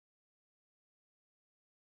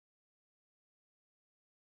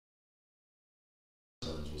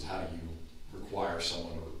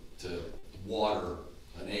someone to water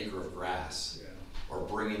an acre of grass, or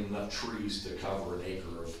bring in enough trees to cover an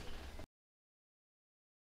acre of.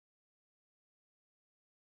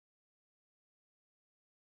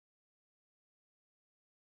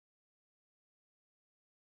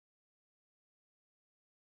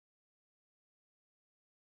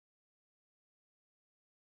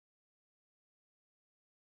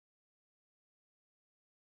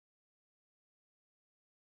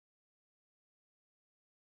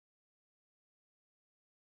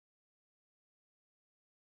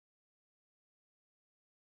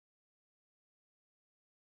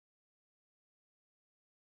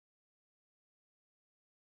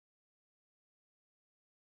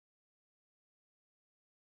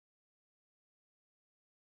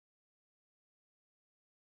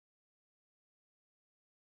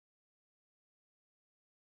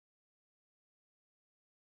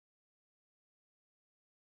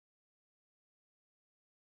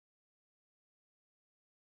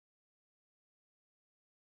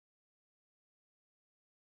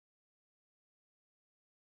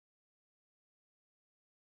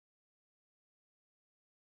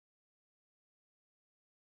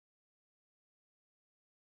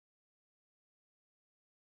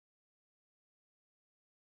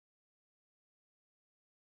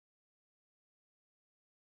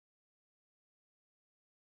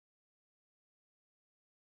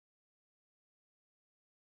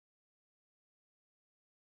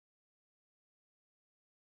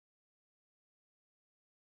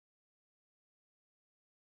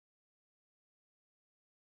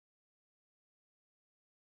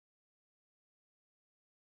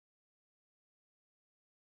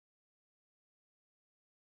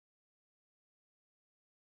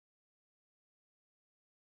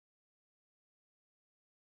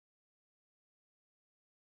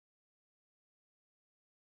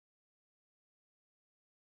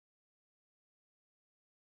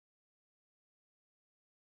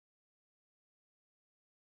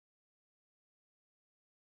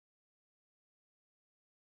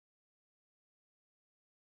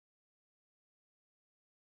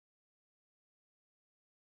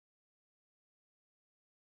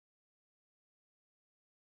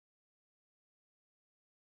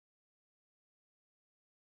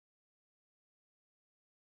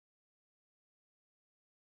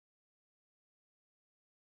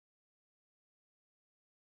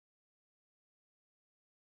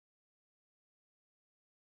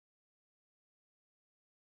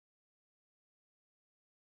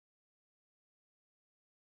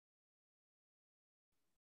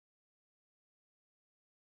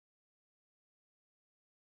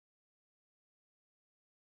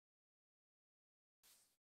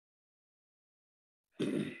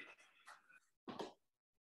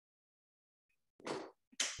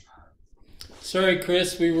 Sorry,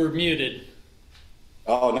 Chris, we were muted.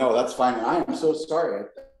 Oh, no, that's fine. I am so sorry.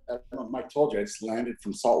 Mike told you, I just landed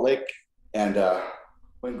from Salt Lake and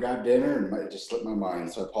went and grabbed dinner and it just slipped my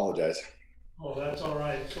mind, so I apologize. Oh, that's all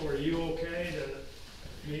right. So are you okay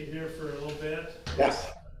to meet here for a little bit?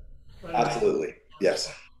 Yes, absolutely.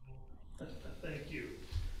 Yes. Thank you.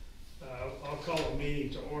 I'll call the meeting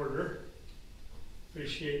to order.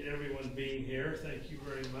 Appreciate everyone being here. Thank you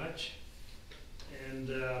very much. And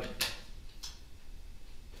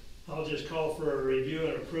I'll just call for a review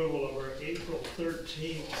and approval of our April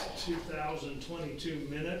 13th, 2022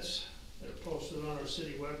 minutes. They're posted on our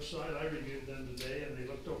city website. I reviewed them today and they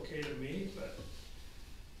looked okay to me, but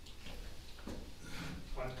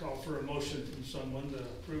I'd call for a motion from someone to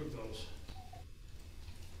approve those.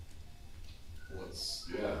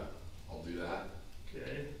 Yeah, I'll do that.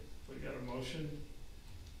 Okay, we got a motion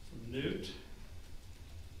from Newt,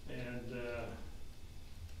 and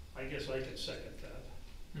I guess I can second that.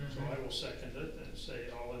 Mm-hmm. So I will second it and say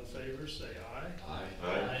all in favor, say aye. Aye.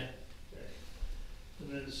 Aye. Okay. The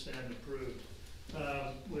minutes stand approved.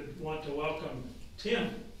 Would want to welcome Tim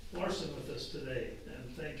Larson with us today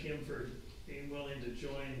and thank him for being willing to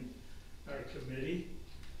join our committee.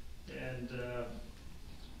 And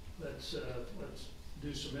let's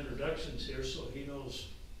do some introductions here so he knows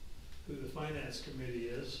who the finance committee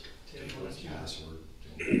is. Tim, why don't you? Password.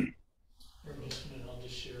 I'll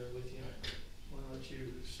just share it with you. Why don't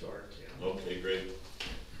you start, Tim? Okay, great.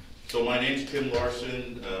 So my name's Tim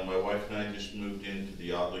Larson. My wife and I just moved into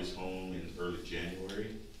the Otley's home in early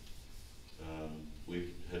January.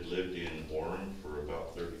 We had lived in Orem for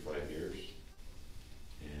about 35 years.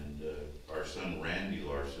 And our son Randy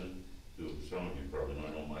Larson, who some of you probably know,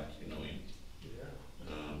 I know Mike, you know him. Yeah.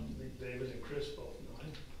 I think David and Chris both know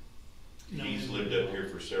him. He's lived up here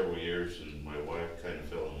for several years, and my wife kind of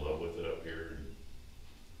fell in love with it up here.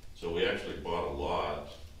 So we actually bought a lot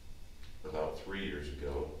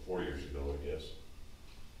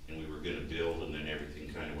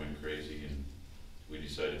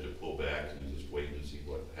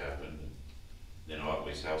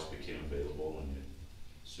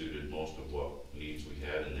suited most of what needs we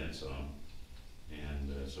had and then some.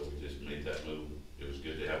 And so we just made that move. It was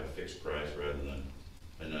good to have a fixed price rather than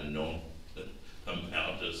an unknown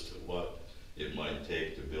amount as to what it might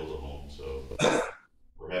take to build a home. So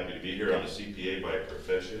we're happy to be here. I'm a CPA by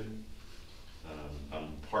profession.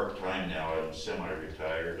 I'm part-time now. I'm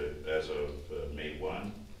semi-retired as of May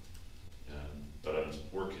 1. But I'm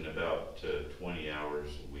working about 20 hours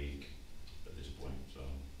a week at this point. So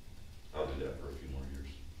I'll do that for a few more years.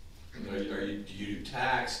 Do you do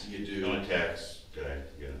tax? Do you do? I'm a tax guy,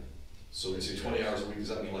 yeah. So when you say 20 hours a week, does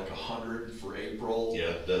that mean like 100 for April? Yeah,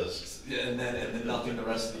 it does. Yeah, and then nothing the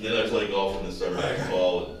rest of the Then year? I play golf in the summer and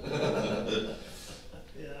fall.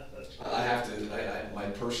 Yeah, that's. I have to, my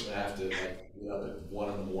person, I have to like get up at 1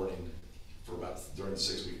 in the morning for about, during the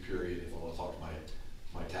 6-week period if I want to talk to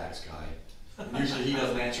my tax guy. And usually he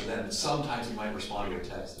doesn't answer then, but sometimes he might respond to a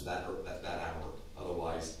text at that hour,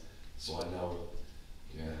 otherwise, so I know,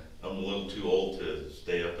 yeah. I'm a little too old to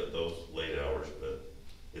stay up at those late hours, but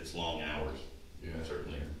it's long hours, Yeah.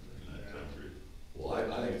 certainly, in that time period. Well, I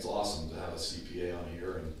think it's awesome to have a CPA on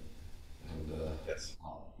here and Yes.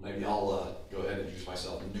 maybe I'll go ahead and introduce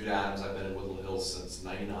myself. I'm Newt Adams. I've been in Woodland Hills since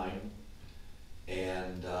 '99,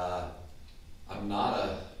 and I'm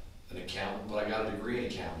not an accountant, but I got a degree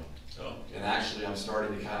in accounting. Oh, And actually, I'm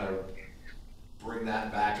starting to kind of bring that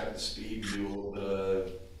back up to speed and do a little bit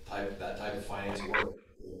of that type of finance work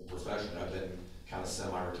professionally. I've been kind of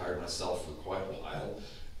semi-retired myself for quite a while,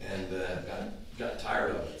 and got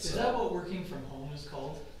tired of it. Is that what working from home is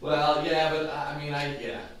called? Well, yeah, but I mean,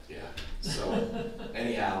 yeah. So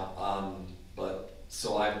anyhow,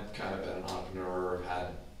 so I've kind of been an entrepreneur, had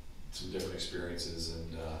some different experiences,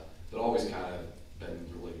 and but always kind of been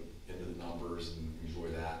really into the numbers and enjoy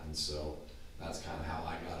that, and so that's kind of how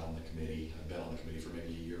I got on the committee. I've been on the committee for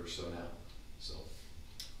maybe a year or so now. So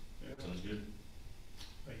sounds good.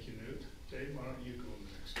 Thank you, Newt. Dave, why don't you go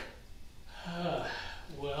next?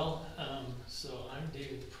 So I'm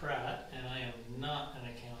David Pratt, and I am not an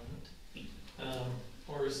accountant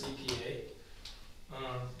or a CPA.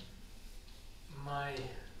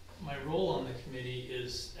 My role on the committee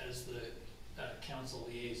is as the council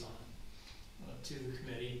liaison to the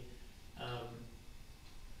committee.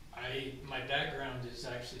 My background is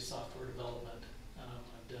actually software development.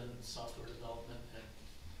 I've done software development at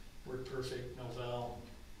WordPerfect, Novell,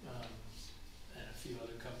 and a few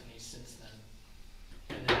other companies since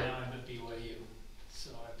then. And then now I'm at BYU. So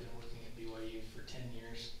I've been working at BYU for 10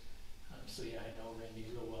 years. So yeah, I know Randy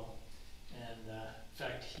real well. And in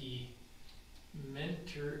fact, he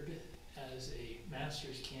mentored as a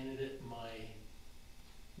master's candidate my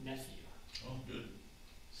nephew. Oh, good.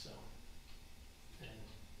 So, and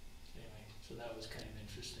anyway, so that was kind of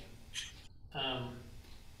interesting.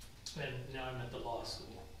 And now I'm at the law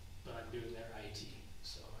school, but I'm doing their IT,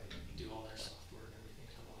 so I do all their software and everything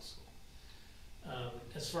at the law school.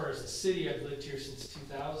 As far as the city, I've lived here since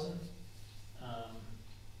 2000, and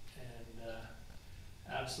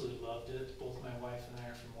absolutely loved it. Both my wife and I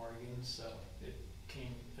are from Oregon, so it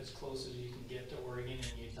came as close as you can get to Oregon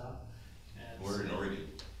and Utah. And We're in Oregon.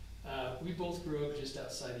 we both grew up just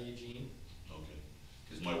outside of Eugene. Okay.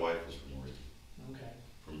 Because my wife is from Oregon, Okay.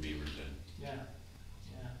 from Beaverton. Yeah,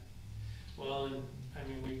 yeah. Well, and I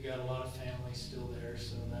mean, we've got a lot of family still there,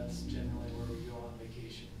 so that's generally where we go on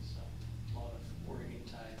vacation, so a lot of Oregon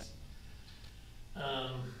ties.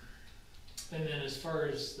 And then as far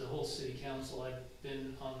as the whole city council, I've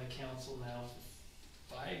been on the council now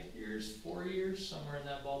for 5 years, 4 years, somewhere in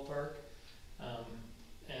that ballpark.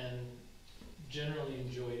 And generally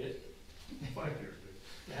enjoyed it. 5 years,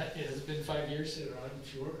 Yeah, it has been 5 years. Dave. I'm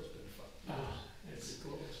sure it's been fun. It's It's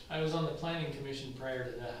close. I was on the planning commission prior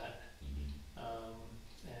to that, Mhm.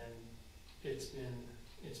 and it's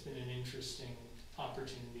been an interesting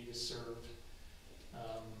opportunity to serve.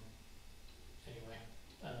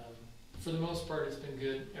 For the most part, it's been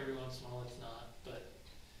good. Every once in a while, it's not, but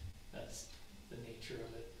that's the nature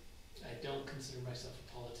of it. I don't consider myself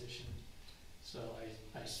a politician, so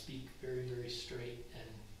I speak very, very straight and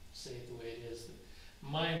say it the way it is.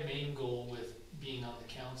 My main goal with being on the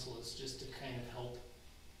council is just to kind of help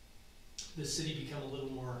the city become a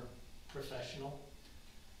little more professional.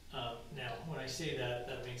 Now, when I say that,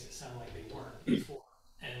 that makes it sound like they weren't before,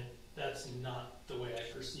 and that's not the way I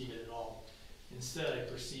perceive it at all. Instead, I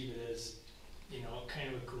perceive it as, kind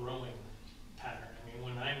of a growing pattern. I mean,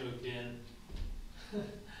 when I moved in,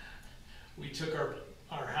 we took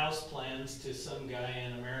our house plans to some guy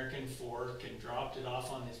in American Fork and dropped it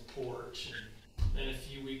off on his porch, and then a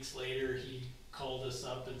few weeks later, he called us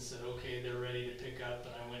up and said, okay, they're ready to pick up,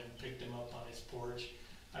 and I went and picked him up on his porch.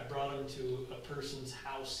 I brought him to a person's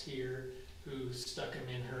house here, who stuck them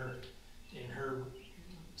in her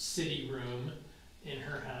city room in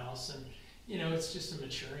her house. And, you know, it's just a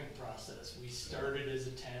maturing process. We started as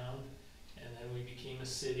a town, and then we became a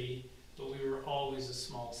city, but we were always a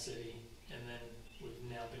small city, and then we've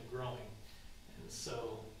now been growing. And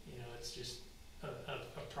so, you know, it's just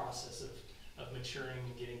a process of maturing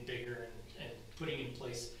and getting bigger and putting in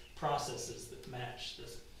place processes that match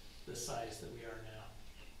the size that we are now.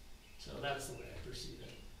 So that's the way I perceive it.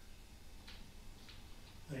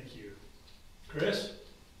 Thank you. Chris?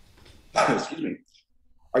 Excuse me.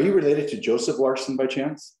 Are you related to Joseph Larson by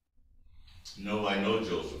chance? No, I know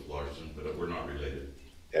Joseph Larson, but we're not related.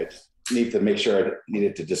 I just need to make sure I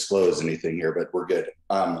needed to disclose anything here, but we're good.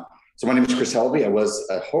 So my name is Chris Helby. I was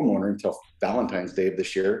a homeowner until Valentine's Day of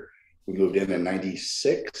this year. We moved in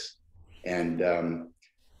 '96, and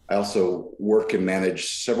I also work and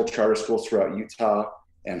manage several charter schools throughout Utah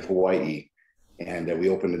and Hawaii. And we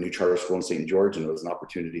opened a new charter school in St. George, and it was an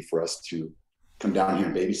opportunity for us to come down here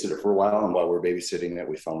and babysit it for a while. And while we were babysitting it,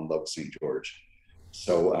 we fell in love with St. George.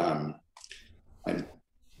 So I've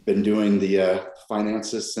been doing the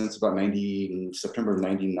finances since about September of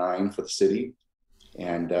 '99 for the city.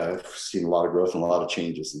 And I've seen a lot of growth and a lot of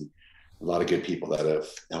changes and a lot of good people that have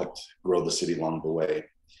helped grow the city along the way.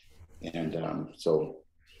 And so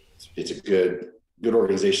it's a good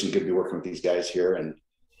organization, good to be working with these guys here and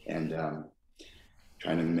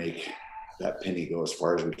trying to make that penny go as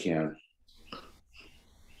far as we can.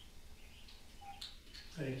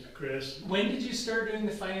 Thank you, Chris. When did you start doing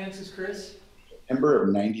the finances, Chris? September of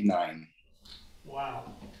 '99.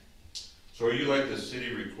 Wow. So are you like the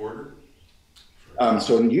city recorder?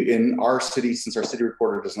 So in our city, since our city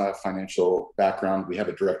recorder does not have financial background, we have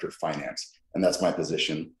a director of finance, and that's my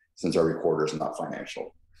position since our recorder is not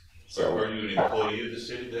financial. So are you an employee of the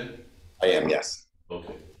city then? I am, yes.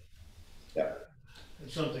 Okay. Yeah. And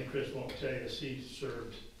something Chris won't tell you is he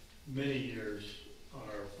served many years on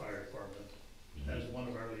our fire department as one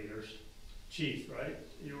of our leaders. Chief, right?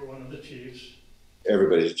 You were one of the chiefs.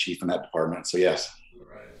 Everybody's a chief in that department, so yes.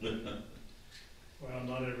 Right. Well,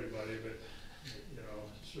 not everybody, but, you know,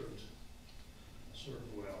 served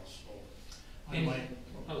well, so. I And- might,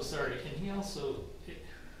 Oh, sorry, and he also,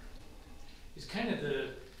 he's kind of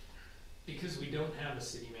because we don't have a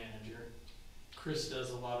city manager, Chris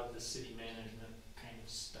does a lot of the city management kind of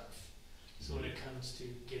stuff. So when it comes to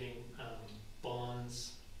getting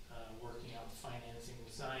bonds, working out financing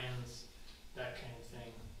with Zions, that kind of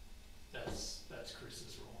thing, that's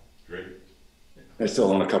Chris's role. Great. I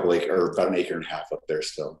still own about an acre and a half up there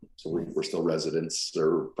still. So we're still residents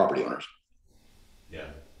or property owners. Yeah.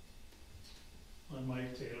 I'm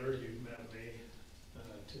Mike Taylor, you've met me,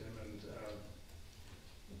 Tim, and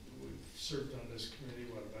we've served on this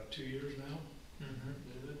committee, about 2 years now?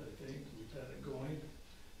 David, I think, we've had it going.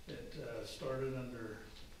 It started under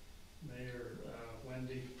Mayor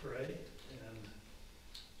Wendy Prey, and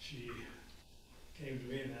she came to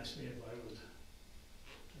me and asked me if I would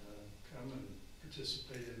come and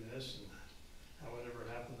participate in this, and how it ever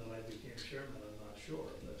happened that I became chairman, I'm not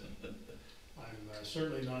sure, but I'm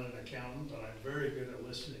certainly not an accountant, but I'm very good at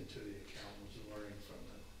listening to the accountants and learning from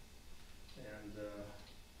them, and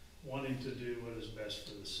wanting to do what is best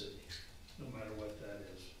for the city, no matter what that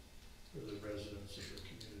is, for the residents of the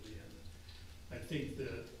community. And I think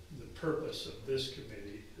the purpose of this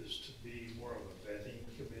committee is to be more of a vetting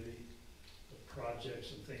committee of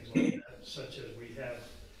projects and things like that, such as we have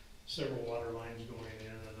several water lines going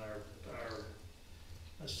in, and our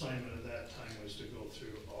assignment at that time was to go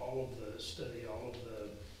through study all of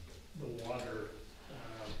the water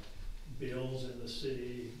bills in the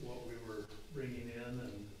city, what we were bringing in,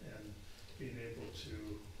 and being able to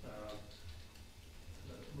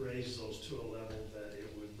raise those to a level that it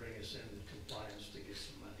would bring us in compliance to get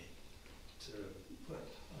some money to put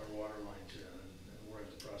our water lines in, and we're in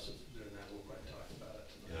the process of doing that. We'll probably talk about it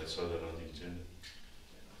tonight. Yeah, I saw that on the agenda.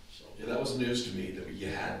 So, Yeah, that was news to me, that you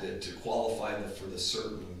had to qualify for the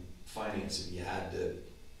certain financing, you had to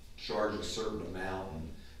charge a certain amount, and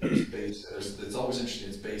it's always interesting,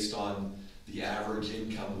 it's based on the average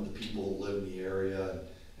income of the people that live in the area,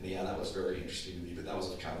 and yeah, that was very interesting to me, but that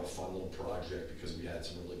was kind of a fun little project, because we had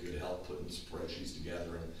some really good help putting spreadsheets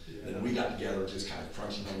together, and then we got together and just kind of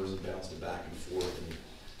crunched numbers and bounced it back and forth,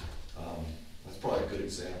 and that's probably a good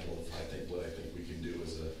example of, what I think we can do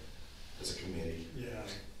as a committee. yeah,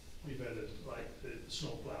 we've added like the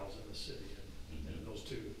snow plows in the city, and there's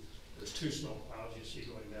two snow plows you see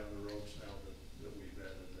going down the roads now that we've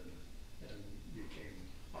added and became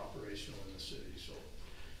operational in the city,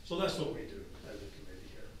 so that's what we do as a committee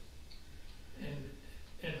here.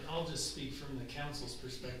 And I'll just speak from the council's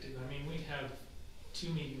perspective. I mean, we have 2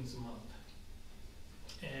 meetings a month.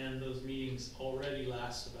 and those meetings already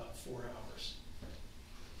last about 4 hours.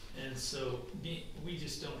 And so we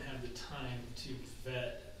just don't have the time to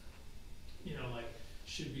vet, you know, like,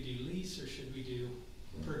 should we do lease or should we do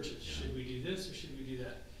purchase? Should we do this or should we do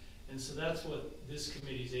that? And so that's what this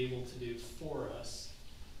committee is able to do for us,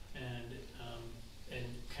 and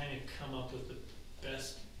kind of come up with the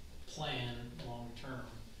best plan long term.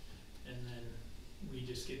 And then we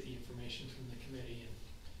just get the information from the committee,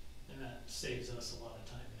 and that saves us a lot of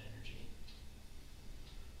time and energy.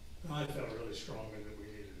 I felt really strongly that we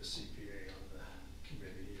needed a CPA on the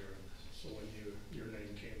committee here, so when your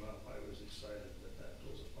name came up, I was excited that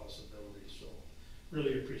was a possibility, so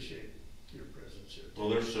really appreciate your presence here. Well,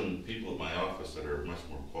 there's some people at my office that are much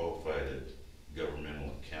more qualified at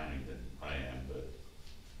governmental accounting than I am, but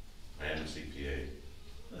I am a CPA.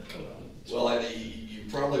 Well, you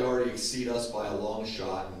probably already exceed us by a long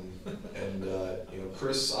shot, and you know,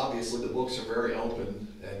 Chris, obviously the books are very open,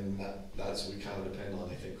 and that's we kind of depend on,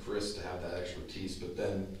 I think, Chris to have that expertise. But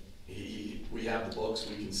then we have the books,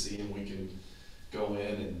 we can see them, we can go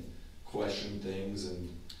in and question things, and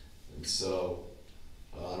so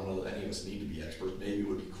I don't know that any of us need to be experts. Maybe it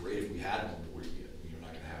would be great if we had one, but we're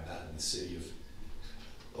not going to have that in the city of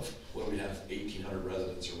well, we have 1,800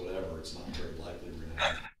 residents or whatever. It's not very likely we're going to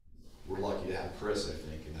have. We're lucky to have Chris, I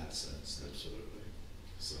think, in that sense. Absolutely.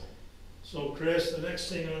 So Chris, the next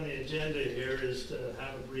thing on the agenda here is to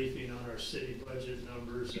have a briefing on our city budget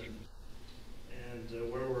numbers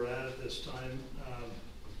and where we're at this time.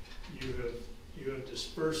 You have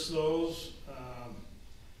dispersed those.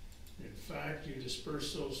 In fact, you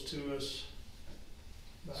dispersed those to us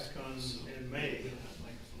back in May.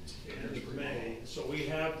 In May. So we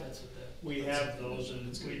have those,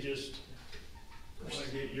 and we just want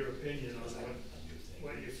to get your opinion on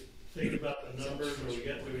what you think about the numbers, or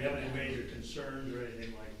do we have any major concerns or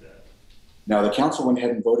anything like that? Now, the council went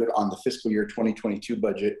ahead and voted on the fiscal year 2022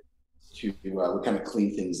 budget to kind of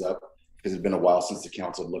clean things up, because it's been a while since the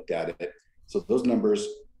council looked at it. So those numbers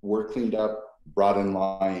were cleaned up, brought in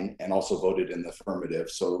line, and also voted in the affirmative.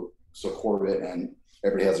 So Corbett and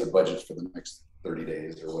everybody has their budgets for the next 30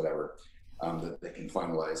 days or whatever that they can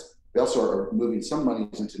finalize. We also are moving some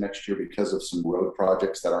monies into next year because of some road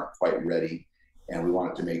projects that aren't quite ready. And we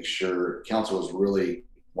wanted to make sure, council was really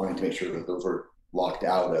wanting to make sure that those were locked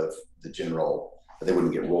out of the general, that they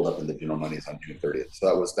wouldn't get rolled up in the general monies on June 30th. So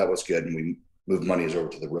that was good. And we moved monies over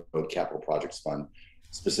to the road capital projects fund,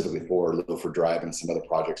 specifically for Loafer Drive and some other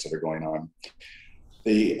projects that are going on.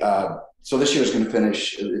 So this year is going to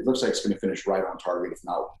finish, it looks like it's going to finish right on target, if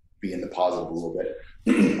not be in the positive a little bit.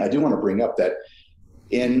 I do want to bring up that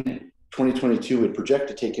in 2022, we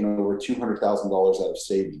projected taking over $200,000 out of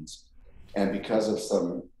savings. And because of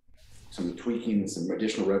some tweaking and some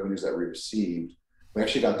additional revenues that we received, we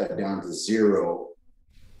actually got that down to 0,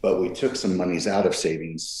 but we took some monies out of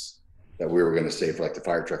savings that we were going to save for like the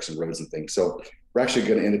fire trucks and roads and things. So we're actually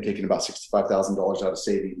going to end up taking about $65,000 out of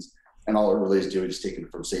savings. And all it really is doing is taking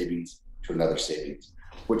it from savings to another savings,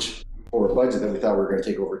 which for a budget that we thought we were going to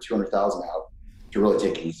take over 200,000 out, to really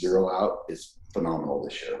taking 0 out is phenomenal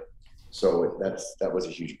this year. So that was a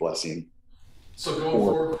huge blessing. So going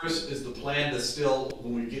forward, Chris, is the plan to still,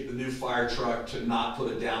 when we get the new fire truck, to not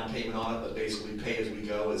put a down payment on it, but basically pay as we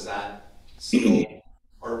go? Is that still,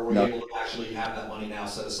 or were we able to actually have that money now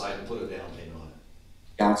set aside and put a down payment on it?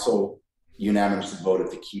 Council unanimously voted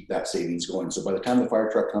to keep that savings going. So by the time the fire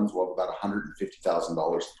truck comes, we'll have about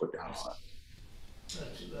 $150,000 to put down on it.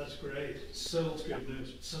 That's great. So That's good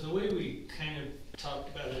news. So the way we kind of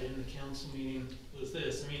talked about it in the council meeting was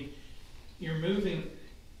this. I mean, you're moving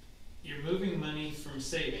money from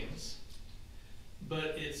savings,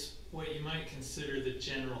 but it's what you might consider the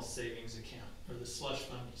general savings account or the slush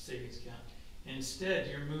fund savings account. Instead,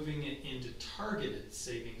 you're moving it into targeted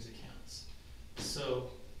savings accounts. So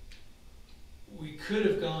we could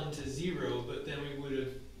have gone to 0, but then we would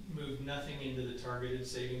have moved nothing into the targeted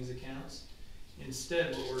savings accounts.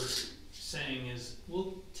 Instead, what we're saying is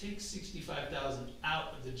we'll take $65,000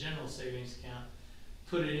 out of the general savings account,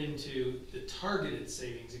 put it into the targeted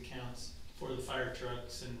savings accounts for the fire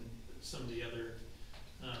trucks and some of the other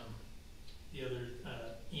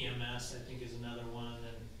EMS, I think, is another one,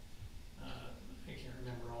 and I can't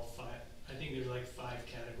remember all 5. I think there's like 5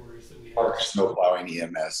 categories that we have. Park, snow plowing,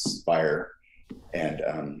 EMS, fire,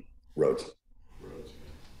 and roads.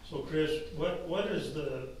 So Chris, what is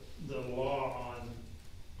the law on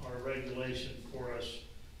our regulation for us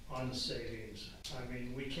on the savings? I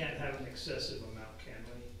mean, we can't have an excessive amount, can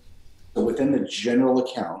we? So within the general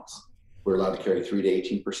accounts, we're allowed to carry 3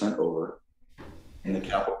 to 18% over. In the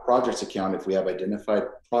capital projects account, if we have identified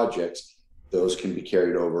projects those can be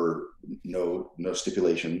carried over, no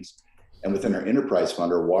stipulations. And within our enterprise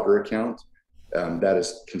fund, our water account, that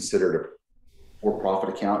is considered a for-profit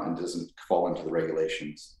account and doesn't fall into the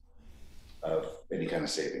regulations of any kind of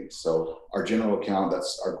savings. So our general account,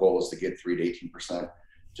 that's our goal is to get 3 to 18%.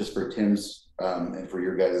 Just for Tim's and for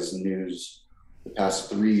your guys' news, the past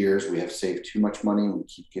 3 years we have saved too much money. We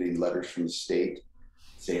keep getting letters from the state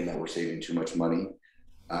saying that we're saving too much money.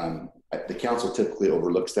 The council typically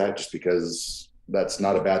overlooks that just because that's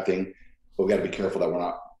not a bad thing, but we got to be careful that we're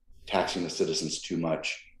not taxing the citizens too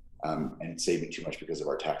much and saving too much because of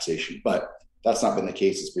our taxation. But that's not been the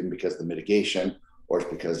case. It's been because of the mitigation, or it's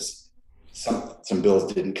because some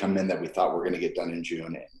bills didn't come in that we thought were going to get done in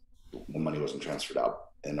June and the money wasn't transferred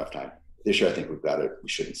out in enough time. This year, I think we've got it. We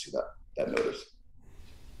shouldn't see that notice.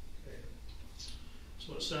 Okay.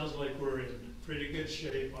 So it sounds like we're in pretty good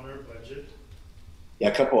shape on our budget. Yeah,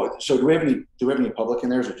 a couple. So do we have any public in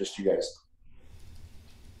there, or just you guys?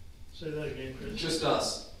 Say that again, Chris. Just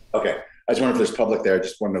us. Okay. I just wonder if there's public there. I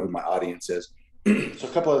just want to know who my audience is. So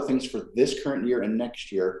a couple other things for this current year and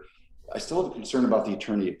next year. I still have a concern about the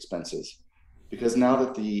attorney expenses, because now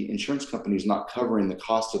that the insurance company is not covering the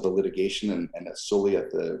cost of the litigation and that's solely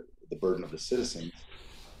at the burden of the citizens.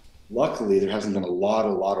 Luckily, there hasn't been a lot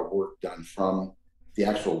of work done from the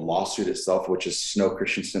actual lawsuit itself, which is Snow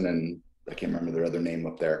Christensen and I can't remember their other name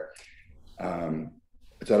up there.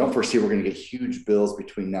 So I don't foresee we're going to get huge bills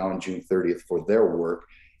between now and June 30th for their work.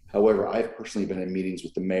 However, I've personally been in meetings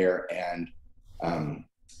with the mayor and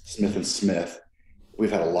Smith & Smith.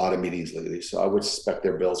 We've had a lot of meetings lately, so I would suspect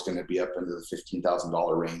their bill is going to be up into the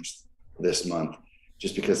 $15,000 range this month,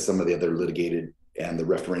 just because some of the other litigated and the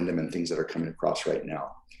referendum and things that are coming across right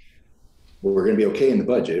now. But we're going to be okay in the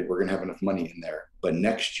budget. We're going to have enough money in there. But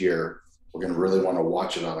next year, we're going to really want to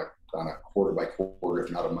watch it on a quarter by quarter,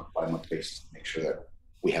 if not a month by month basis, to make sure that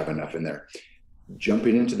we have enough in there.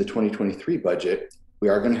 Jumping into the 2023 budget, we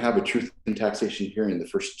are going to have a truth and taxation hearing the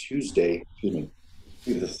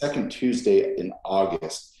second Tuesday in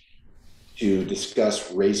August to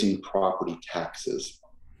discuss raising property taxes.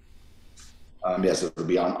 Yes, it will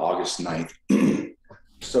be on August 9th.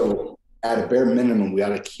 So at a bare minimum, we ought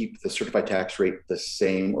to keep the certified tax rate the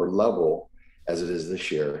same or level as it is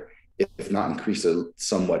this year, if not increase it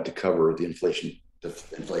somewhat to cover the inflation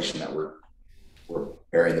that we're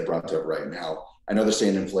bearing the brunt of right now. I know they're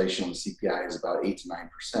saying inflation on the CPI is about 8 to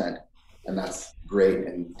 9%, and that's great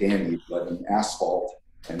and dandy, but in asphalt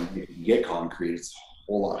and you can get concrete, it's a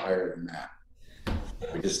whole lot higher than that.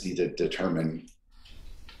 We just need to determine,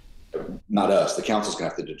 not us, the council's gonna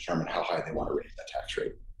have to determine how high they want to raise that tax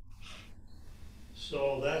rate.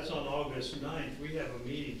 So that's on August 9th. We have a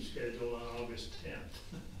meeting scheduled on August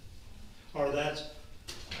 10th. Or that's,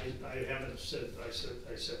 I haven't said, I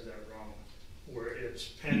said that wrong. Where it's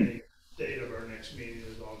pending, date of our next meeting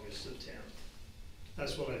is August the 10th.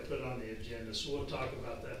 That's what I put on the agenda, so we'll talk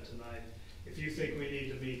about that tonight. If you think we need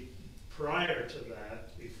to meet prior to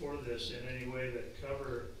that, before this, in any way that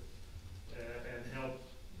cover and help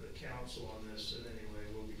the council on this in any way,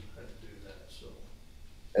 we'll be glad to do that, so.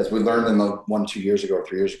 As we learned in the 2 years ago or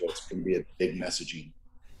 3 years ago, it's going to be a big messaging.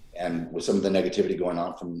 And with some of the negativity going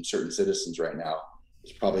on from certain citizens right now,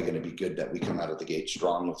 it's probably going to be good that we come out of the gate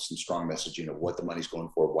strong with some strong messaging of what the money's going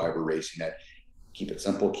for, why we're raising it. Keep it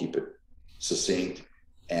simple, keep it succinct,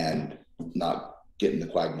 and not get in the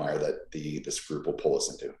quagmire that this group will pull us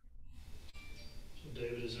into. So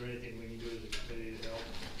David, is there anything we can do as a committee to help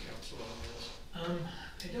council on this?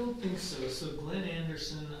 I don't think so. So Glenn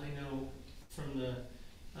Anderson, I know from the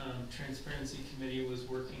Transparency Committee, was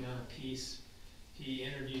working on a piece. He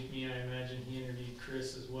interviewed me. I imagine he interviewed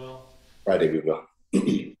Chris as well. Friday we will.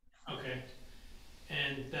 Okay,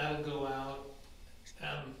 and that'll go out.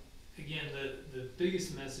 Again, the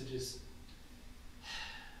biggest message is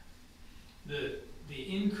the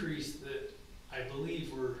increase that I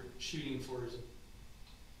believe we're shooting for is,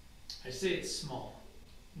 I say it's small.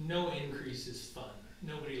 No increase is fun.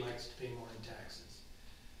 Nobody likes to pay more in taxes,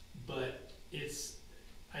 but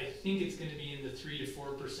I think it's going to be in the 3 to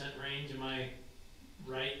 4% range. Am I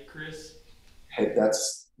right, Chris? Hey,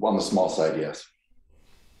 that's on the small side, yes.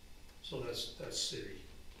 So that's city.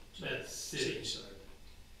 That's city side.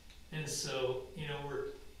 And so,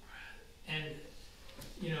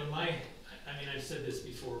 I've said this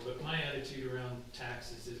before, but my attitude around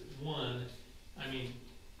taxes is, one,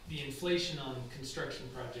 the inflation on construction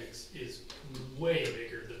projects is way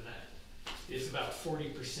bigger than that. It's about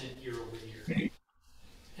 40% year over year.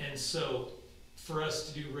 And so for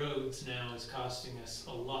us to do roads now is costing us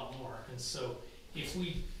a lot more. And so if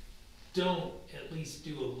we don't at least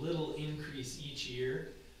do a little increase each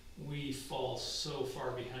year, we fall so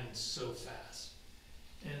far behind so fast.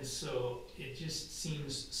 And so it just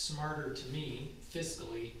seems smarter to me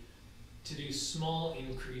fiscally to do small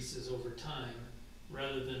increases over time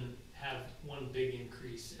rather than have one big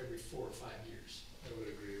increase every 4 or 5 years. I would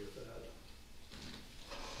agree with that.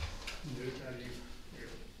 Newt, how do you?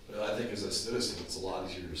 Well, I think as a citizen, it's a lot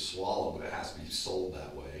easier to swallow, but it has to be sold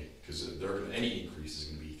that way, because any increase is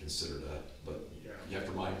gonna be considered but Yeah. you have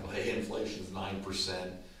to remind people, hey, inflation's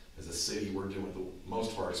 9%. As a city, we're doing,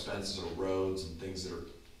 most of our expenses are roads and things that are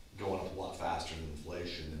going up a lot faster than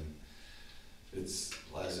inflation, and it's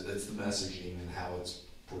the messaging and how it's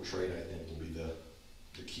portrayed, I think, will be the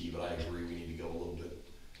key, but I agree, we need to go a little bit,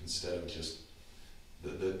 instead of just,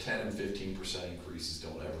 the 10 and 15% increases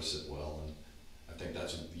don't ever sit well, and I think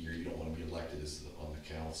that's the year you don't wanna be elected as on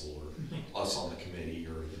the council, or us on the committee,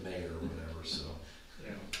 or the mayor, or whatever, so.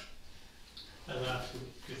 Yeah. I laughed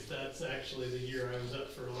because that's actually the year I was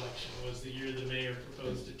up for election, was the year the mayor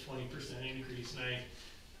proposed a 20% increase,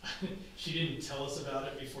 and she didn't tell us about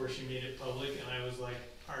it before she made it public, and I was like,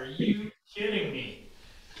 are you kidding me?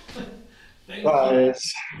 Thank Well, you.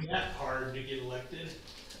 it's, It's that hard to get elected.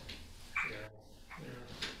 Yeah.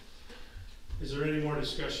 Is there any more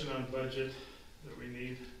discussion on budget that we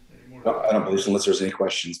need? Any more? no, I don't believe so, unless there's any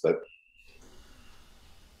questions, but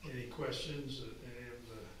Any questions that any of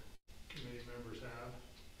the committee members have?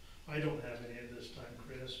 I don't have any at this time,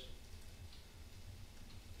 Chris.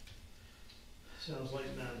 Sounds like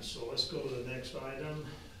none, so let's go to the next item.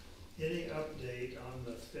 Any update on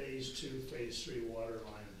the phase 2, phase 3 water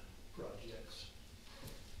line projects?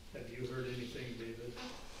 Have you heard anything, David?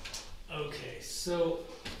 Okay, so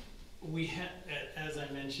we had, as I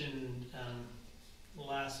mentioned,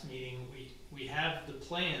 last meeting, we have the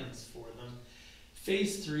plans for them.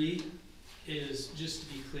 Phase 3 is, just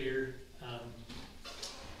to be clear,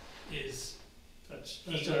 is, That's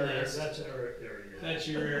Eagle our, Nest. that's our area. that's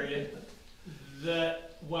your area.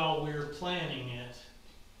 That while we're planning it,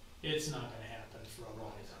 it's not gonna happen for a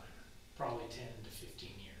long time, probably 10 to 15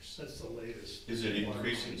 years. That's the latest. Is it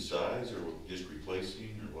increasing size or just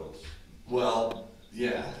replacing or what's? Well,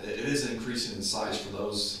 yeah, it is increasing in size for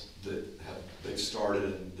those that they've started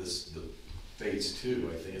in the phase 2,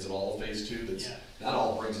 I think. Is it all phase 2? Yeah. That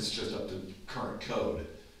all brings us just up to current code.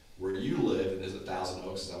 Where you live, and is it Thousand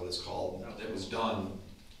Oaks, is that what it's called? No. It was done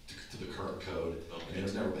to the current code, and Okay.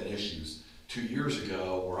 there's never been issues. 2 years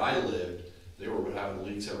ago, where I lived, they were having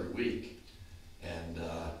leaks every week. And,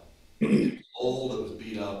 it was old, it was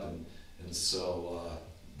beat up, and so,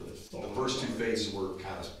 the first 2 phases were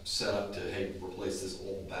kind of set up to, hey, replace this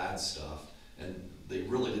old bad stuff. And they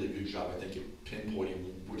really did a good job, I think, at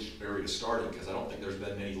pinpointing which area to start in, because I don't think there's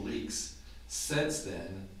been many leaks since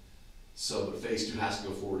then. So, but phase 2 has to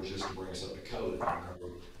go forward just to bring us up to code, if I remember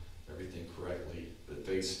everything correctly. But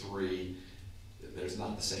phase 3, there's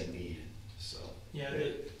not the same need, so. Yeah,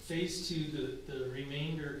 the phase 2, the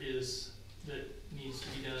remainder that needs to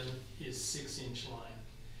be done is 6-inch line.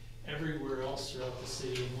 Everywhere else throughout the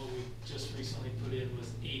city, and what we just recently put in was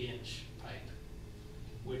 8-inch pipe,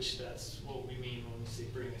 which that's what we mean when we say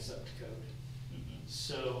bring us up to code.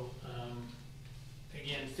 So,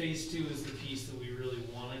 again, phase 2 is the piece that we really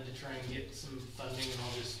wanted to try and get some funding and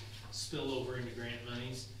all this spill over into grant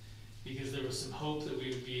monies, because there was some hope that we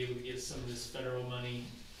would be able to get some of this federal money,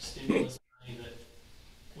 stimulus money that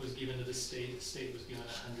was given to the state. The state was given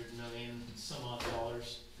 $100 million some odd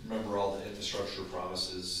dollars. Remember all the infrastructure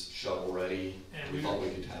promises, shovel ready, And we thought we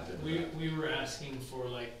could tap into that. We were asking for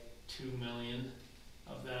like $2 million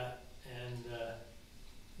of that, and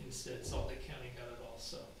instead Salt Lake County got it all,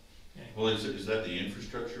 so. Anyway. Well, is that the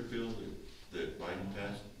infrastructure bill that Biden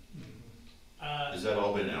passed? Has that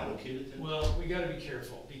all been allocated then? Well, we gotta be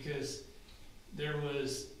careful, because there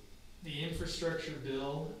was the infrastructure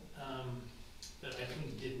bill, that I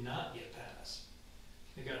think did not get passed.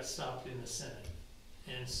 It got stopped in the Senate,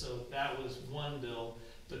 and so that was one bill,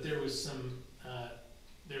 but there was some,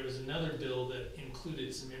 there was another bill that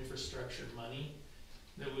included some infrastructure money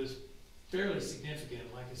that was fairly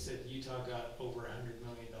significant. Like I said, Utah got over $100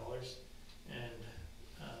 million, and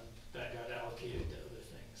that got allocated to other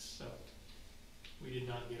things, so we did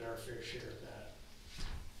not get our fair share of that.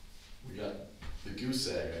 We got, the goose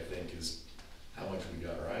egg, I think, is how much we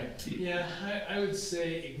got, right? Yeah, I would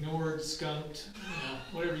say ignored, skunked,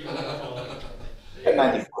 whatever you want to call it. at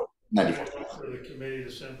 94. For the committee to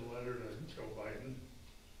send a letter to Joe Biden.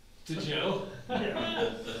 To Joe,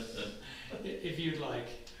 Yeah. if you'd like.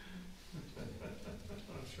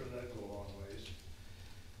 I'm sure that'd go a long ways.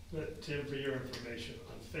 But Tim, for your information,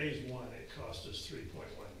 on phase 1, it cost us $3.1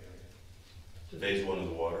 million. Phase 1 of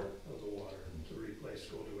the water? Of the water, to replace,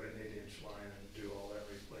 go to an 8-inch line and do all that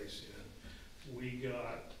replacing. we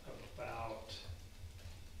got about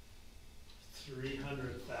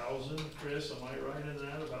 300,000, Chris, am I right in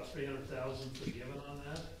that? About 300,000 forgiven on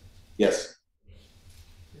that? Yes,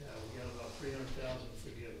 Yeah, we got about 300,000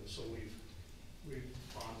 forgiven, so we've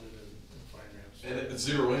bonded and financed. And it's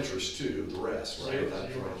zero interest too, the rest, right? Zero- If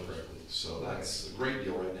that's zero right, interest. correctly. So that's a great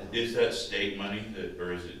deal right now. Is that state money that,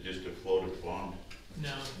 or is it just a floated bond?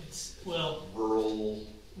 No, it's, well, Rural,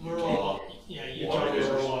 rural, yeah, Utah Water Rural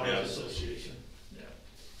Users, Waters yeah. Association. Yeah.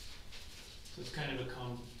 So it's kind of a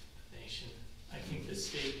combination. I think the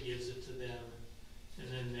state gives it to them, and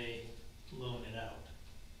then they loan it out,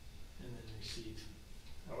 and then receive.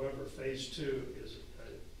 However, phase two is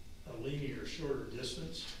a linear, shorter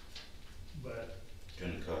distance, but It's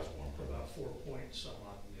gonna cost more. about 4 point some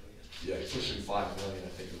odd million. yeah, pushing 5 million, I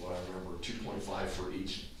think is what I remember. 2.5 for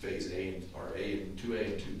each phase A and, or A and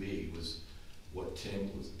 2A and 2B was what Tim,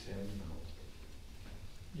 was it Tim?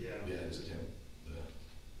 No. Yeah. Yeah, it was Tim,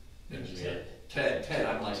 the And engineer. Ted,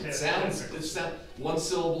 I'm like, Ted. it sounds, one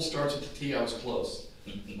syllable starts with the T, I was close.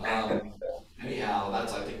 Anyhow,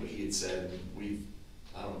 that's, I think, what he had said, and we've,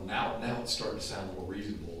 I don't know, now it's starting to sound more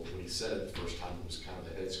reasonable. When he said it the first time, it was kind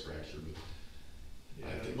of a head scratcher, but Yeah,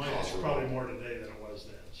 I think it might, it's costs were- probably more today than it was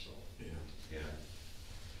then, so. yeah. Yeah.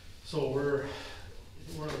 So we're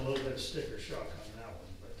in a little bit of sticker shock on that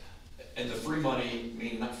one, but And the free money,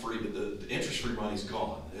 meaning not free, but the interest-free money's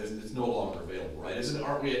gone. It's no longer available, right?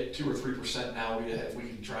 Aren't we at 2 or 3% now? If we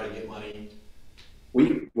can try to get money.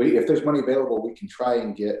 we, if there's money available, we can try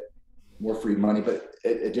and get more free money, but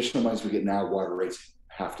additional monies we get now, water rates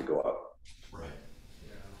have to go up. Right.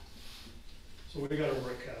 yeah. So we got our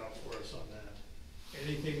work cut out for us on that.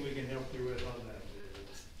 Anything we can help you with on that,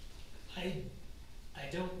 David? I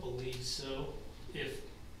don't believe so. If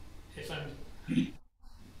I'm,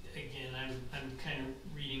 again, I'm kind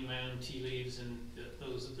of reading my own tea leaves and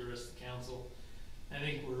those of the rest of the council. I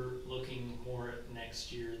think we're looking more at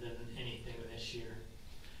next year than anything this year.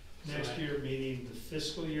 So Next year, meaning the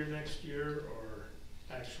fiscal year next year, or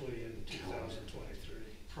actually in 2023?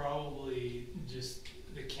 Probably just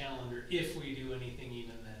the calendar, if we do anything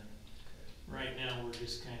even then. Right now, we're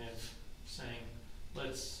just kind of saying,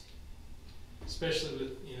 let's, especially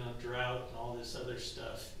with, drought and all this other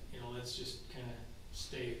stuff, let's just kind of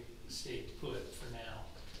stay put for now.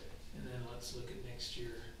 And then let's look at next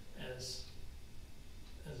year as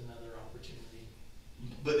another opportunity.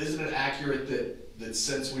 But isn't it accurate that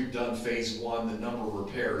since we've done phase one, the number of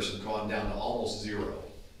repairs have gone down to almost zero?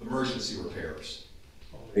 Emergency repairs.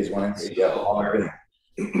 Phase one, yeah, all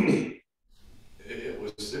everything. It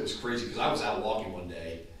was crazy, because I was out walking one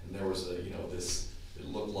day, and there was it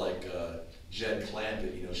looked like Jed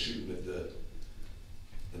Clampett, shooting at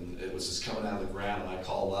and it was just coming out of the ground, and I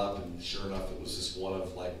called up, and sure enough, it was just one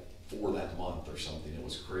of like 4 that month or something. It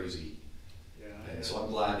was crazy. Yeah. And so I'm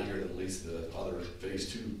glad to hear that at least the other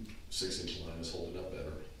phase 2 6-inch line is holding up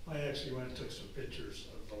better. I actually went and took some pictures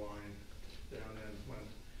of the line down in when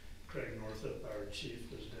Craig Northup, our chief,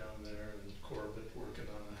 was down there, and Corbett working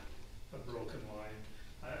on a broken line.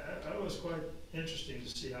 I was quite interesting to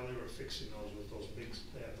see how they were fixing those with those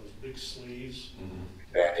they had those big sleeves.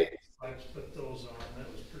 Band-Aid. I put those on, that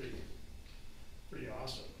was pretty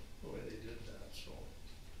awesome, the way they did that, so.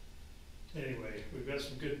 Anyway, we've got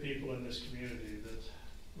some good people in this community that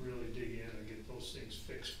really dig in and get those things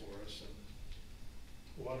fixed for us,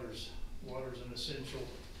 and water's an essential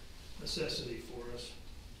necessity for us.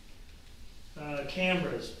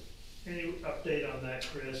 Cameras, any update on that,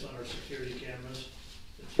 Chris, on our security cameras?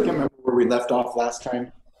 I can't remember where we left off last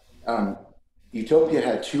time. Utopia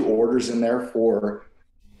had 2 orders in there for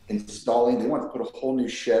installing. They wanted to put a whole new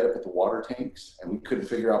shed up at the water tanks, and we couldn't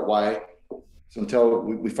figure out why. So until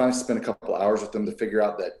we finally spent a couple hours with them to figure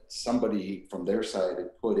out that somebody from their side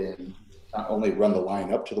had put in, not only run the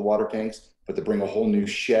line up to the water tanks, but to bring a whole new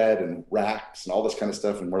shed and racks and all this kind of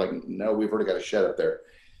stuff. And we're like, no, we've already got a shed up there.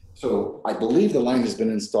 So I believe the line has been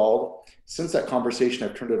installed. Since that conversation,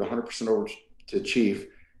 I've turned it 100% over to Chief,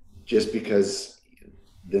 just because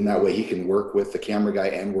then that way he can work with the camera guy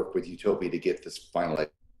and work with Utopia to get this finalized.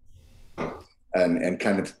 And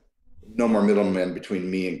kind of no more middlemen between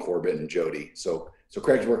me and Corbett and Jody. So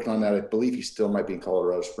Craig's working on that. I believe he still might be in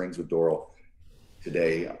Colorado Springs with Doral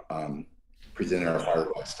today, presenting our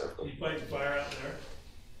firewall stuff. You fighting fire out there?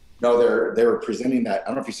 No, they were presenting that. I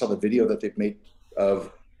don't know if you saw the video that they've made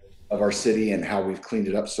of our city and how we've cleaned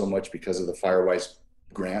it up so much because of the Firewise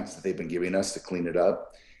grants that they've been giving us to clean it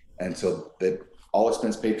up. And so they all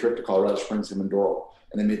expense paid trip to Colorado Springs, him and Doral,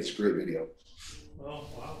 and they made this great video. Oh,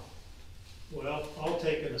 wow. Well, I'll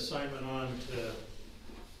take an assignment on to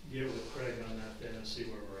get with Craig on that then and see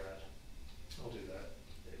where we're at. I'll do that,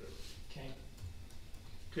 David. Okay.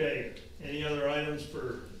 Okay, any other items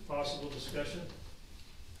for possible discussion?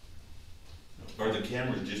 Are the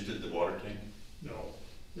cameras just at the water tank? No,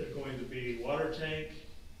 they're going to be water tank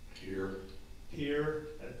Here, here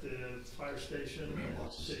at the fire station,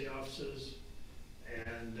 Mailboxes. city offices,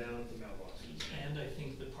 and down at the mailboxes. And I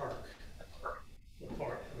think the park. The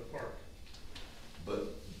park.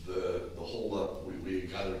 but the holdup, we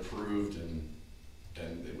got it approved and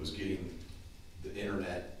it was getting the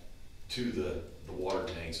internet to the water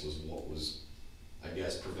tanks was what was, I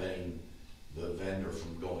guess, preventing the vendor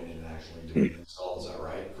from going in and actually doing the install. Is that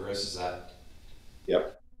right, Chris? Is that?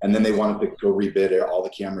 Yep. And then they wanted to go rebid all the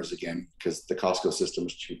cameras again because the Costco system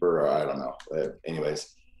is cheaper. Or I don't know.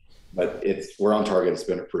 Anyways, but we're on target. It's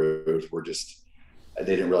been approved. We're just, they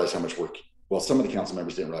didn't realize how much work. Well, some of the council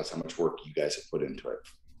members didn't realize how much work you guys have put into it.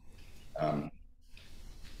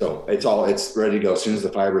 So it's ready to go. As soon as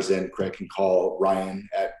the fiber's in, Craig can call Ryan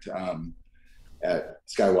at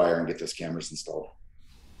Skywire and get those cameras installed.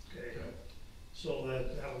 Okay, so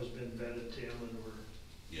that has been vetted, Tim, and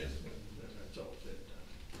Yes. and that's all been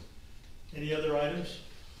done. Any other items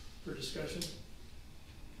for discussion?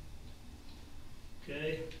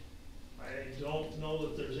 Okay, I don't know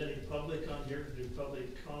that there's any public on here to do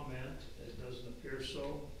public comment. It doesn't appear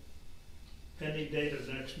so. Pending date of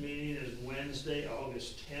next meeting is Wednesday,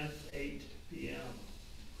 August 10th, 8 p.m.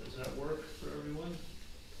 Does that work for everyone?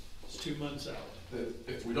 It's 2 months out.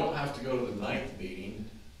 If we don't have to go to the 9th meeting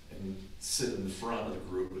and sit in the front of the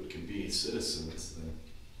group, it can be citizens,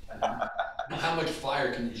 then how much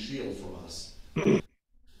fire can you shield from us?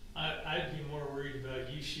 I'd be more worried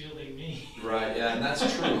about you shielding me. Right, yeah, and that's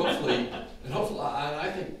true. Hopefully,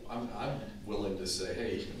 I think I'm willing to say,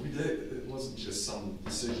 hey, we did, it wasn't just some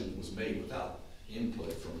decision was made without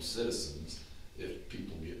input from citizens. If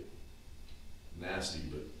people get nasty,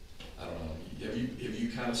 but I don't know. Have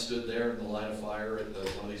you kind of stood there in the line of fire at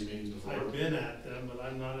one of these meetings before? I've been at them, but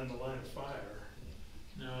I'm not in the line of fire.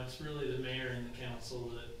 No, it's really the mayor and the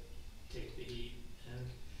council that take the heat. And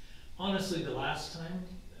honestly, the last time,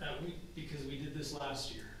 because we did this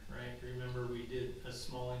last year, right? Remember, we did a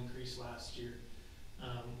small increase last year.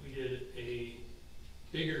 We did a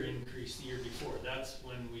bigger increase the year before. That's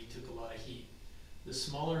when we took a lot of heat. The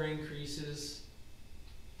smaller increases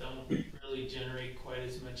don't really generate quite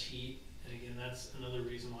as much heat. And again, that's another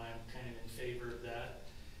reason why I'm kind of in favor of that.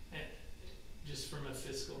 And just from a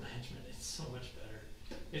fiscal management, it's so much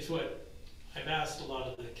better. It's what I've asked a lot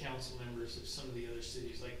of the council members of some of the other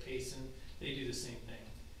cities, like Payson, they do the same thing.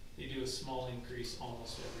 They do a small increase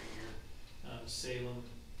almost every year. Salem,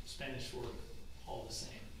 Spanish Fork, all the same.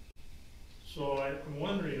 So I'm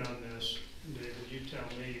wondering on this, David, you tell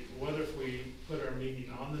me, what if we put our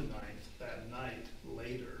meeting on the 9th, that night,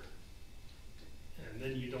 later? And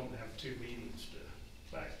then you don't have 2 meetings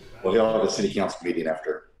to back to back. Well, they'll have a city council meeting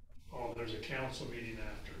after. Oh, there's a council meeting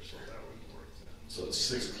after, so that wouldn't work then. So it's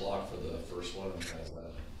 6 o'clock for the first one, and has the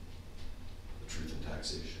truth and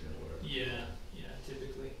taxation or whatever. Yeah,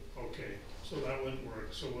 typically. Okay, so that wouldn't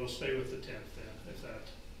work, so we'll stay with the 10th then, if that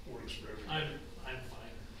works for everyone. I'm fine.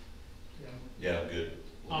 Yeah, good.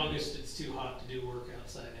 August, it's too hot to do work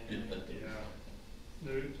outside anyway. Yeah.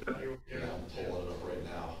 Dude, you Yeah, I'm pulling it up right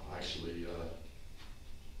now. Actually, yeah,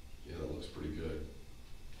 that looks pretty good.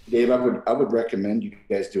 Dave, I would recommend you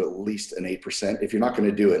guys do at least an 8%. If you're not going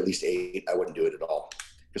to do at least 8, I wouldn't do it at all.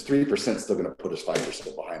 Because 3% is still going to put us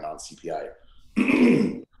 5% behind on CPI.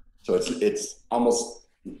 So it's almost,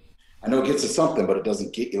 I know it gets us something, but it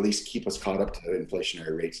doesn't at least keep us caught up to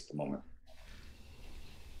inflationary rates at the moment.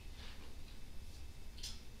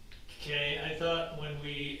 Okay, I thought when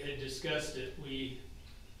we had discussed it,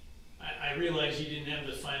 I realized you didn't have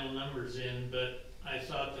the final numbers in, but I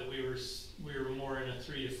thought that we were more in a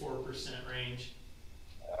 3 to 4% range.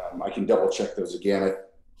 I can double check those again.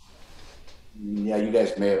 Yeah, you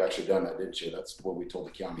guys may have actually done that, didn't you? That's what we told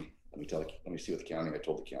the county. Let me see what the county, I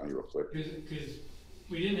told the county real quick. Because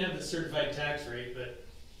we didn't have the certified tax rate, but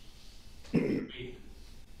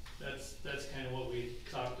that's kind of what we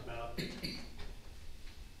talked about.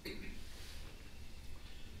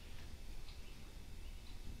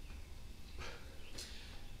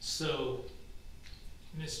 So,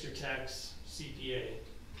 Mr. Tax CPA,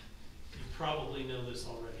 you probably know this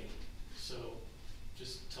already, so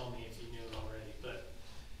just tell me if you knew it already, but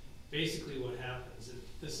basically what happens, and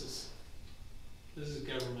this is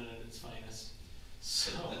government at its finest.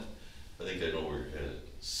 So I think I know where you're headed.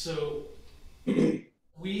 So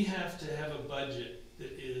we have to have a budget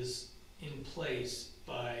that is in place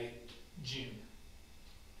by June.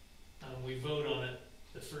 We vote on it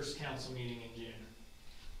the first council meeting in June.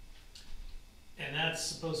 And that's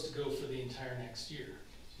supposed to go for the entire next year.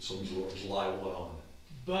 So July 1 on.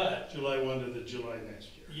 But, July 1 to the July next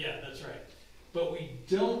year. yeah, that's right. But we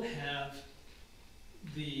don't have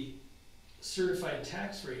the certified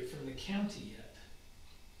tax rate from the county yet.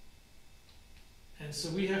 And so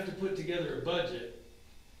we have to put together a budget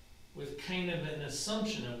with kind of an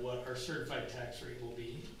assumption of what our certified tax rate will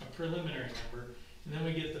be, a preliminary number, and then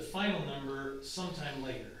we get the final number sometime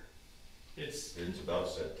later. It's, It's about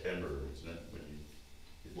September, isn't it? When you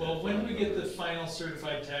get that well, when we final get the number? final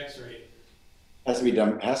certified tax rate, Has to be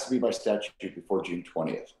done, has to be by statute before June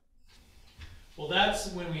 20th. well,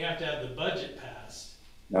 that's when we have to have the budget passed.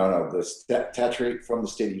 No, the tax rate from the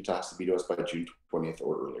state of Utah has to be to us by June 20th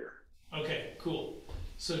or earlier. Okay, cool.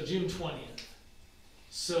 So June 20th.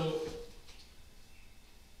 So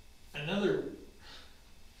another,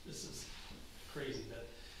 this is crazy, but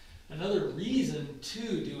another reason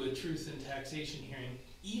to do a truth in taxation hearing,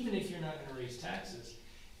 even if you're not gonna raise taxes,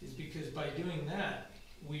 is because by doing that,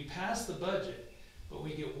 we pass the budget, but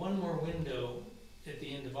we get one more window at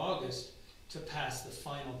the end of August to pass the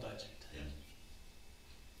final budget.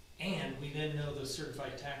 And we then know the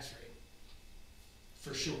certified tax rate,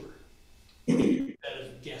 for sure, instead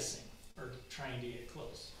of guessing or trying to get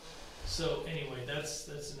close. So anyway, that's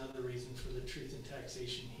another reason for the truth in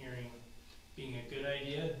taxation hearing being a good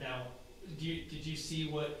idea. Now, did you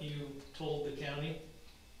see what you told the county?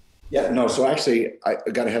 Yeah, no, so actually, I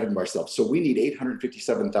got ahead of myself. So we need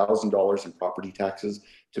 $857,000 in property taxes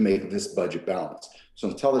to make this budget balance. So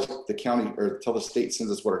until the county or until the state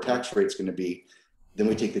sends us what our tax rate's gonna be, then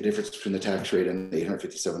we take the difference between the tax rate and the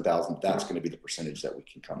 857,000. That's gonna be the percentage that we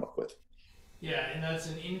can come up with. Yeah, and that's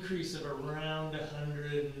an increase of around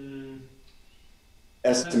 100 and,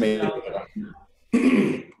 Estimated, let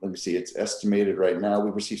me see, it's estimated right now,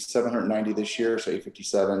 we received 790 this year, so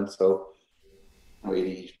 857, so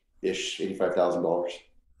 80-ish, $85,000.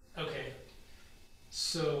 okay.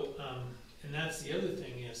 So, and that's the other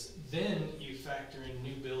thing is, then you factor in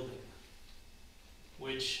new building,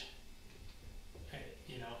 which,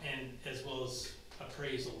 you know, and as well as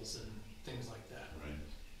appraisals and things like that. Right.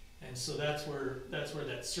 And so that's where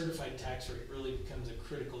that certified tax rate really becomes a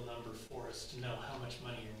critical number for us to know how much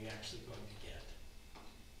money are we actually going to get.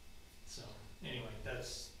 So anyway,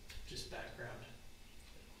 that's just background.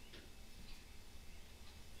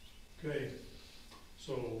 Okay,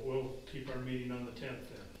 so we'll keep our meeting on the 10th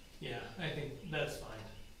then. Yeah, I think that's fine.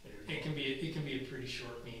 There you It can be a pretty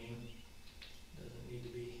short meeting. Doesn't need to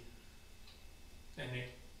be. And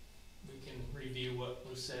we can review what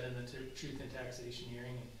was said in the truth and taxation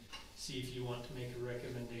hearing and see if you want to make a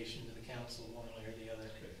recommendation to the council one way or the other.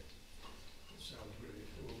 Okay. That sounds great.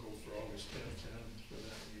 We'll go for August 10th then for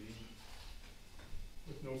that meeting.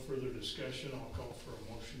 With no further discussion, I'll call for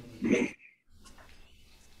a motion of adjournment.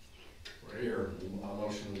 Right here, a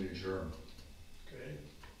motion to adjourn. Okay,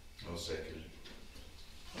 I'll second.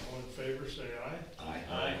 all in favor, say aye.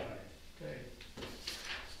 Aye. Okay.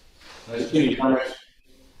 Nice to meet you.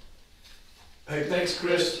 Hey, thanks,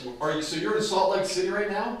 Chris. So you're in Salt Lake City right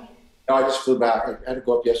now? No, I just flew back. I had to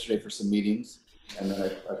go up yesterday for some meetings, and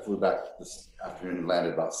then I flew back this afternoon and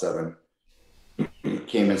landed about 7.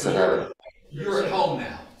 Came in, said hi. You're at home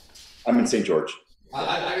now. I'm in St. George.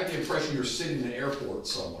 I got the impression you're sitting in an airport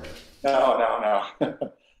somewhere. No.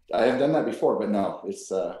 I have done that before, but no,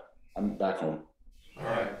 it's I'm back home. All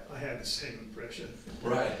right. I had the same impression.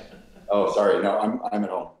 Right. Oh, sorry. No, I'm at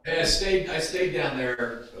home. Hey, I stayed down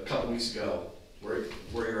there a couple weeks ago, where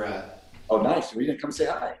you're at. Oh, nice. We didn't come say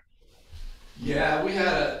hi. Yeah, we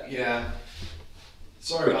had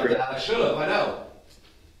sorry about that. I should have, I know.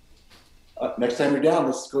 Next time you're down,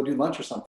 let's go do lunch or something.